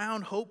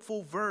profound,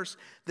 hopeful verse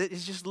that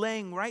is just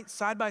laying right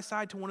side by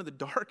side to one of the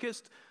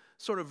darkest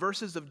sort of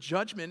verses of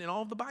judgment in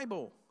all of the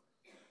Bible.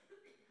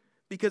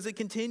 Because it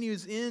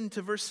continues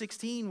into verse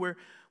 16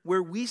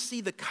 where we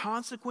see the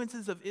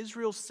consequences of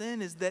Israel's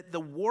sin is that the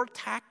war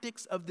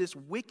tactics of this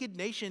wicked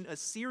nation,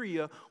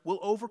 Assyria, will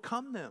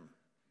overcome them.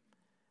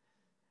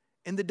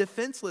 And the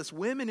defenseless,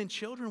 women and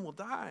children, will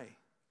die.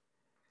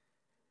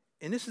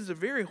 And this is a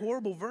very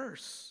horrible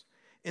verse.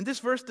 And this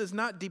verse does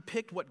not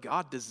depict what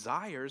God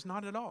desires,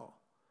 not at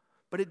all.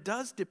 But it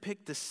does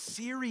depict the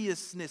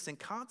seriousness and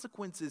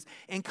consequences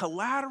and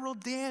collateral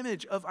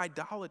damage of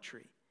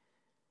idolatry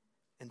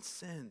and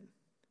sin.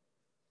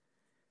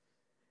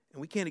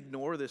 And we can't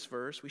ignore this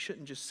verse. We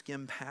shouldn't just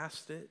skim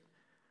past it.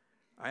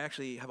 I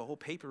actually have a whole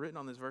paper written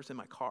on this verse in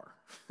my car.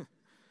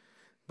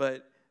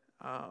 But,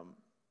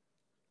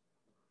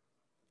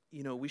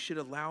 we should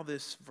allow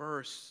this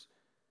verse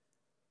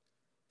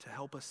to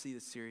help us see the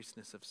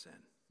seriousness of sin.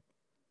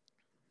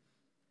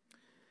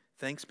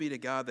 Thanks be to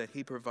God that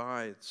he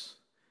provides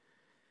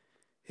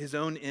his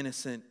own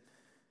innocent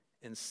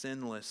and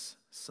sinless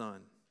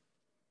Son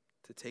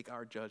to take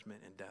our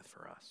judgment and death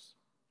for us.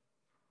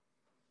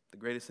 The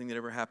greatest thing that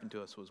ever happened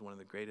to us was one of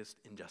the greatest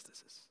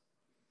injustices.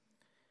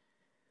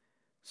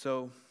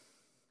 So,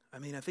 I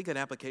mean, I think an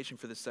application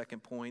for the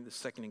second point, the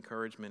second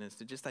encouragement, is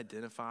to just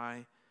identify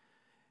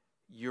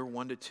your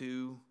 1 to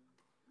 2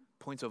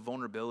 points of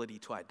vulnerability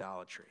to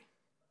idolatry.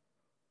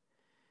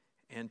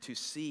 And to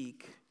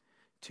seek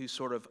to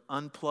sort of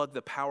unplug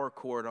the power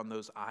cord on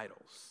those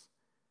idols.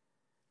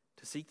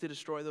 To seek to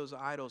destroy those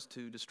idols,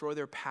 to destroy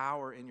their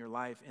power in your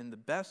life. And the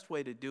best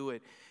way to do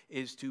it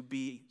is to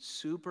be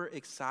super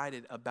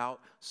excited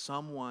about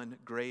someone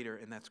greater,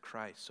 and that's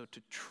Christ. So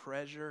to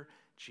treasure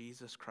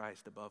Jesus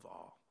Christ above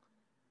all.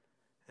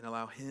 And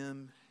allow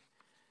him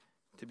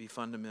to be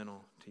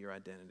fundamental to your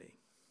identity.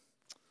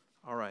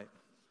 All right,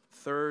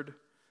 third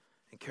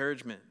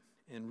encouragement,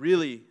 and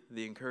really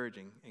the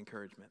encouraging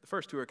encouragement. The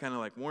first two are kind of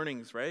like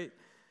warnings, right?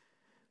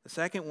 The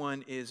second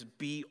one is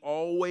be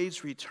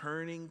always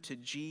returning to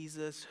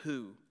Jesus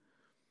who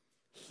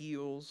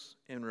heals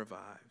and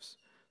revives.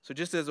 So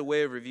just as a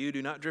way of review,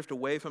 do not drift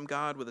away from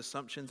God with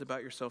assumptions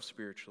about yourself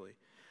spiritually.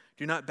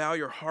 Do not bow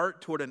your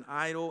heart toward an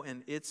idol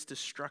and its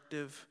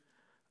destructive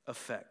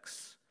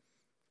effects.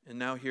 And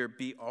now here,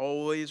 be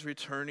always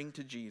returning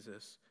to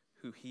Jesus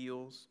who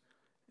heals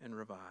and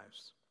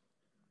revives.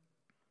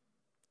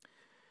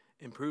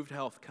 Improved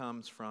health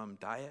comes from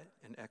diet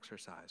and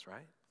exercise,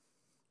 right?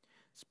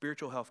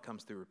 Spiritual health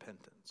comes through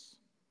repentance.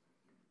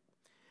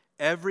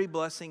 Every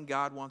blessing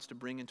God wants to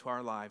bring into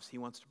our lives, he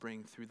wants to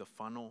bring through the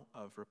funnel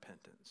of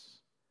repentance.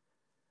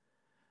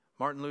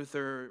 Martin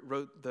Luther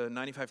wrote the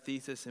 95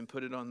 Thesis and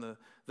put it on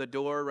the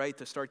door, right,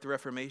 to start the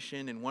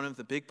Reformation. And one of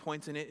the big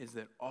points in it is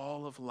that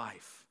all of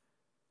life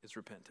is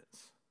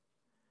repentance.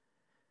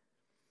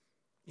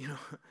 You know,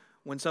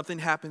 when something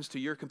happens to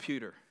your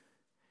computer,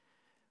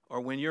 or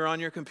when you're on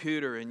your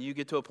computer and you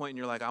get to a point and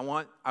you're like, I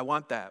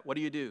want that. What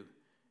do?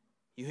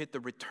 You hit the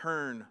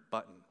return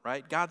button,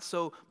 right? God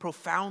so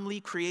profoundly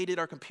created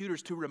our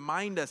computers to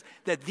remind us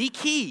that the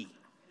key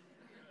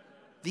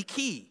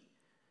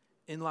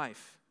in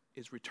life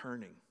is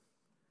returning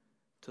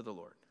to the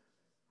Lord.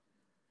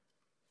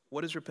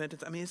 What is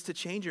repentance? I mean, it's to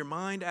change your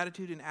mind,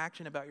 attitude, and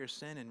action about your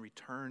sin and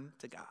return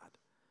to God.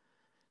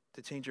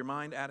 To change your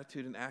mind,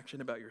 attitude, and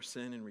action about your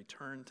sin and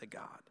return to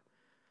God.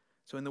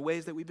 So in the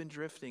ways that we've been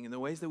drifting, in the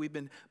ways that we've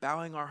been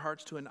bowing our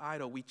hearts to an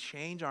idol, we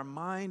change our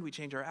mind, we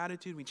change our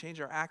attitude, we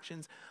change our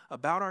actions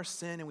about our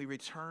sin, and we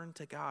return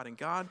to God. And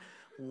God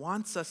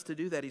wants us to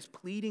do that. He's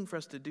pleading for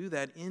us to do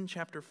that in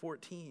chapter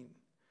 14.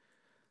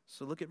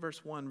 So look at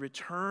verse 1.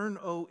 Return,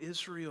 O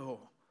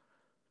Israel,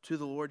 to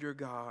the Lord your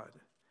God,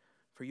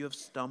 for you have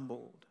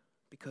stumbled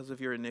because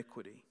of your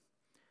iniquity.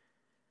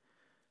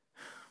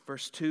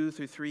 Verse 2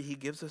 through 3, he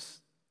gives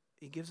us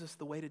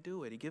the way to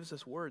do it. He gives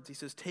us words. He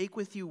says, take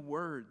with you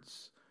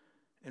words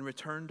and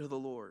return to the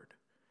Lord.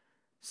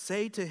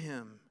 Say to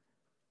him,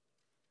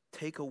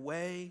 take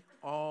away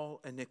all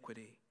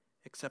iniquity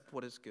except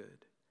what is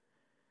good.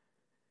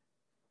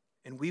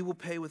 And we will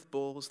pay with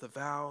bulls the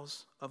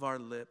vows of our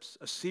lips.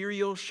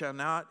 Assyria shall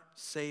not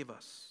save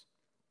us.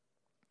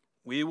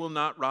 We will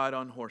not ride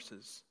on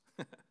horses.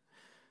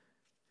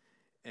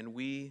 And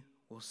we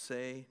will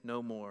say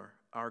no more,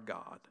 our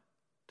God,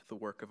 to the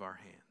work of our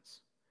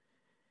hands.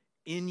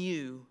 In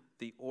you,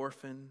 the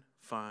orphan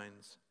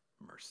finds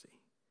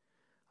mercy.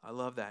 I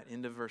love that.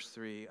 End of verse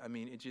 3. I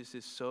mean, it just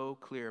is so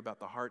clear about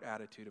the heart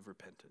attitude of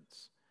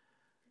repentance.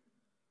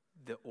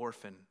 The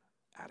orphan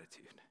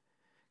attitude.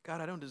 God,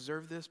 I don't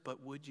deserve this,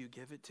 but would you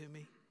give it to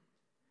me?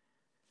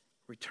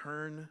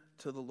 Return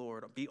to the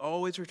Lord. Be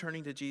always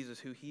returning to Jesus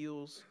who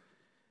heals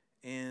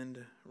and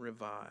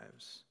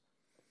revives.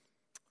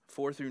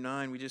 4 through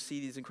 9, we just see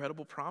these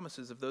incredible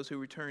promises of those who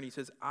return. He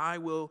says, I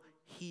will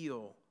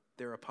heal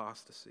their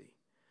apostasy.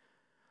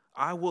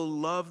 I will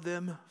love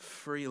them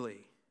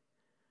freely,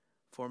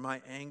 for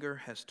my anger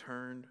has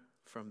turned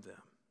from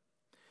them.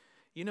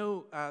 You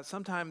know,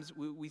 sometimes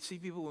we see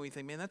people when we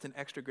think, man, that's an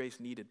extra grace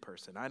needed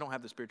person. I don't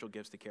have the spiritual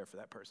gifts to care for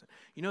that person.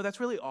 You know, that's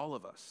really all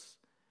of us.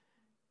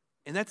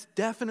 And that's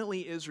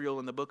definitely Israel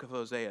in the book of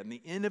Hosea. And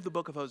the end of the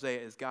book of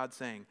Hosea is God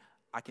saying,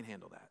 I can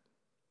handle that.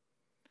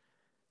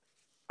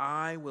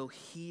 I will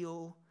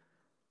heal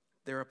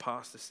their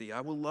apostasy.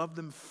 I will love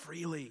them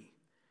freely.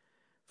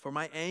 For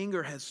my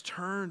anger has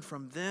turned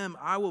from them.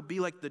 I will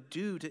be like the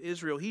dew to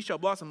Israel. He shall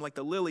blossom like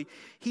the lily.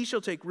 He shall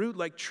take root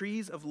like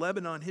trees of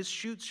Lebanon. His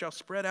shoots shall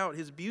spread out.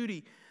 His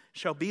beauty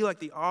shall be like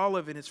the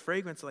olive, and his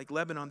fragrance like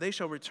Lebanon. They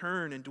shall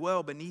return and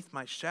dwell beneath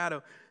my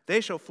shadow.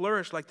 They shall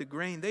flourish like the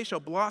grain. They shall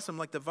blossom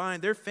like the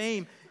vine. Their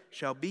fame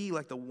shall be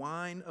like the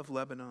wine of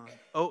Lebanon.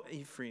 O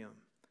Ephraim,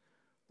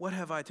 what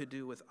have I to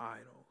do with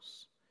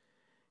idols?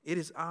 It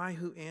is I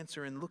who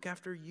answer and look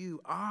after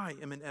you. I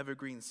am an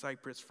evergreen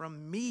cypress.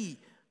 From me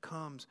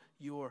comes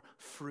your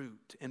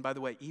fruit. And by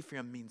the way,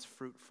 Ephraim means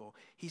fruitful.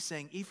 He's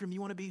saying, Ephraim, you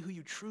want to be who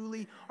you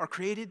truly are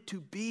created to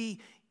be?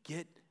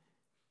 Get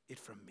it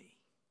from me.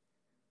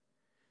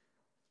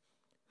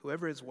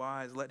 Whoever is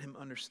wise, let him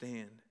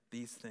understand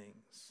these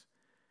things.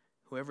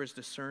 Whoever is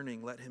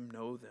discerning, let him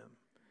know them.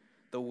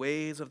 The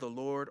ways of the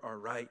Lord are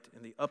right,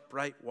 and the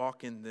upright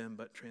walk in them,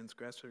 but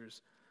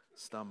transgressors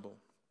stumble.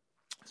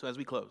 So as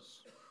we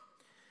close,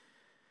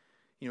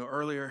 you know,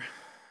 earlier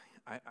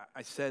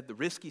I said the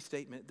risky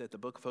statement that the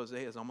book of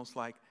Hosea is almost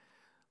like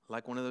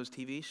one of those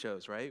TV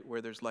shows, right?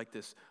 Where there's like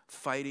this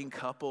fighting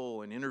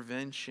couple and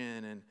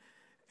intervention,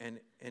 and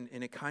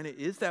it kind of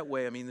is that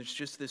way. I mean, there's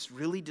just this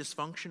really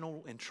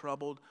dysfunctional and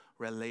troubled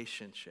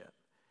relationship.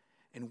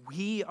 And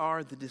we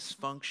are the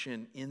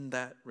dysfunction in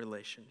that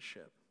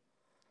relationship.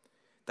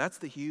 That's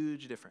the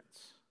huge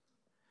difference.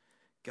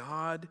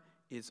 God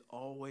is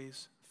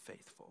always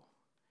faithful.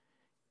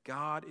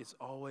 God is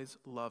always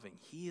loving.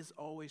 He is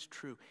always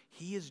true.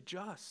 He is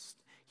just.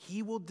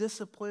 He will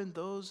discipline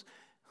those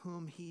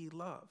whom he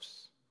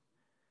loves.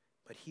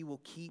 But he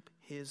will keep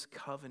his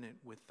covenant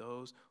with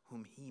those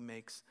whom he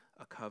makes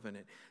a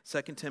covenant.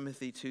 2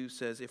 Timothy 2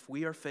 says, if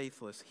we are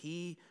faithless,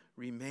 he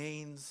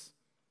remains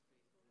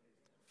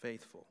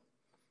faithful,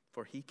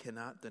 for he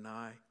cannot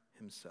deny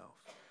himself.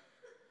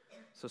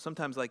 So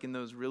sometimes, like in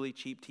those really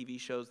cheap TV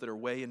shows that are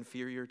way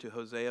inferior to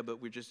Hosea, but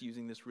we're just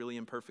using this really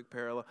imperfect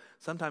parallel,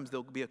 sometimes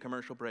there'll be a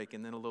commercial break,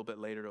 and then a little bit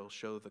later it'll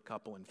show the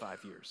couple in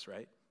 5 years,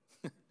 right?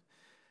 Like,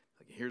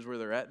 here's where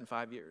they're at in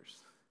 5 years.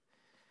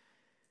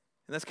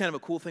 And that's kind of a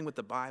cool thing with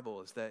the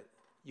Bible, is that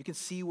you can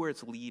see where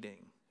it's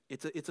leading.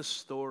 It's a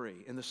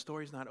story, and the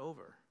story's not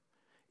over.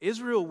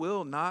 Israel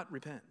will not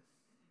repent.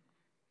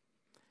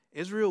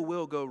 Israel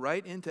will go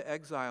right into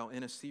exile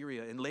in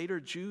Assyria, and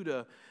later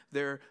Judah,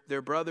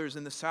 their brothers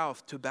in the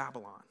south, to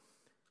Babylon.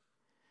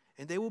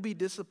 And they will be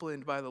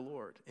disciplined by the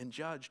Lord and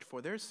judged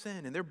for their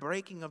sin and their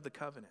breaking of the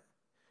covenant.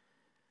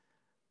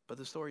 But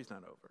the story's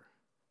not over,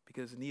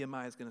 because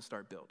Nehemiah is going to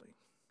start building.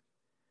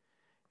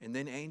 And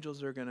then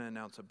angels are going to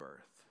announce a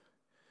birth.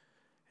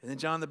 And then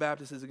John the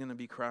Baptist is going to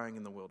be crying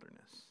in the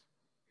wilderness.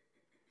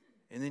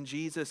 And then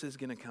Jesus is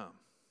going to come.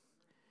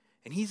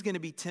 And he's going to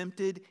be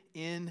tempted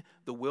in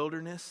the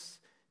wilderness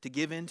to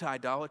give in to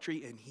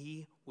idolatry, and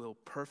he will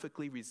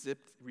perfectly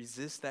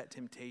resist that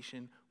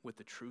temptation with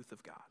the truth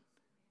of God.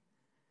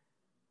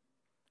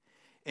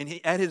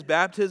 And at his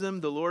baptism,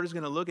 the Lord is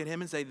going to look at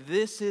him and say,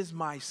 this is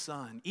my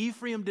son.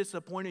 Ephraim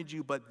disappointed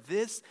you, but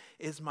this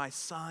is my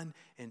son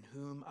in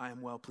whom I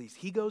am well pleased.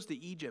 He goes to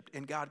Egypt,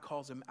 and God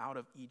calls him out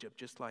of Egypt,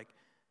 just like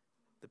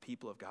the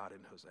people of God in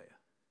Hosea.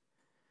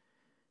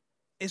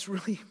 It's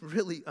really,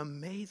 really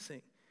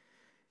amazing.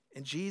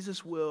 And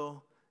Jesus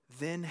will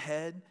then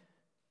head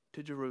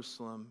to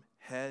Jerusalem,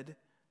 head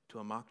to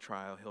a mock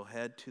trial. He'll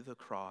head to the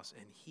cross,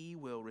 and he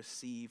will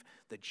receive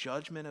the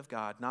judgment of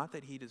God, not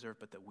that he deserved,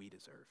 but that we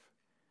deserve.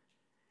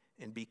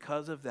 And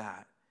because of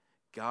that,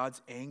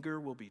 God's anger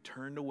will be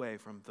turned away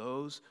from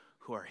those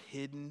who are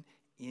hidden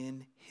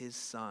in his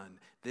Son.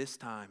 This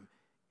time,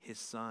 his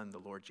Son, the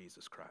Lord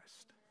Jesus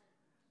Christ.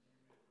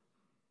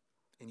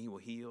 And he will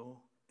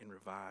heal and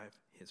revive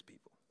his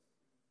people.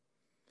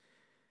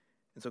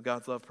 And so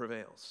God's love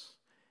prevails.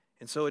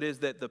 And so it is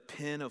that the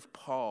pen of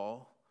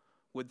Paul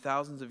would,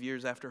 thousands of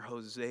years after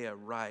Hosea,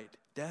 write,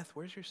 death,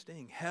 where's your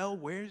sting? Hell,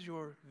 where's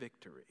your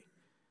victory?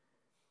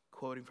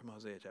 Quoting from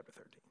Hosea chapter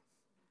 13.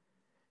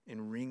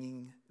 And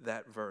ringing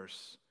that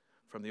verse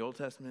from the Old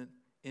Testament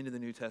into the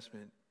New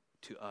Testament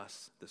to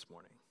us this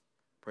morning.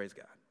 Praise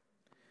God.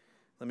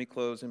 Let me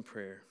close in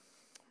prayer.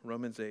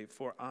 Romans 8,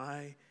 for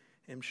I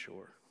am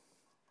sure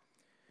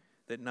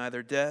that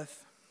neither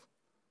death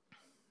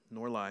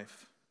nor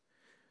life,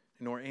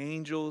 nor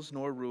angels,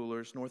 nor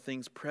rulers, nor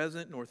things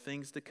present, nor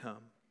things to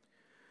come,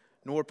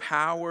 nor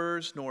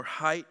powers, nor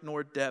height,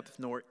 nor depth,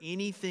 nor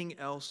anything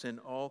else in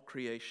all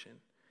creation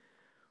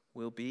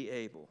will be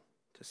able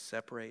to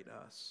separate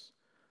us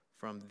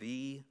from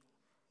the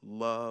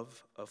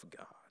love of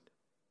God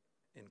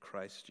in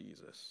Christ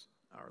Jesus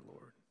our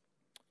Lord.